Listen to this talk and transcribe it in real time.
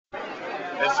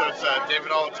And so it's David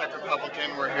All,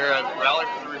 techRepublican. We're here at Rally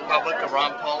for the Republic, a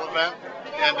Ron Paul event.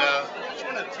 And I just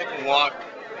want to take a walk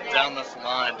down this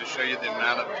line to show you the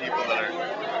amount of people that are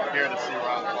here to see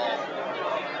Ron Paul.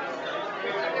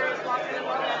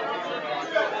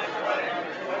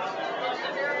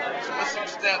 So this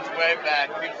extends way back.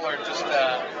 People are just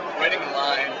waiting in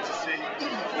line to see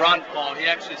Ron Paul. He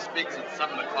actually speaks at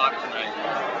 7 o'clock tonight.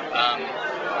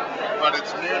 But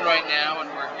it's noon right now, and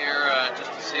we're here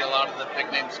just to see a lot of the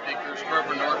big-name speakers.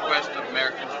 Grover Norquist of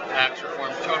Americans for Tax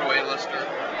Reform, total A-lister,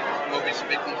 will be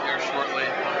speaking here shortly.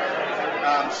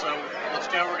 So let's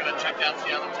go. We're going to check out,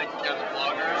 see how they're taking care of the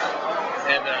bloggers,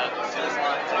 and see this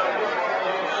line.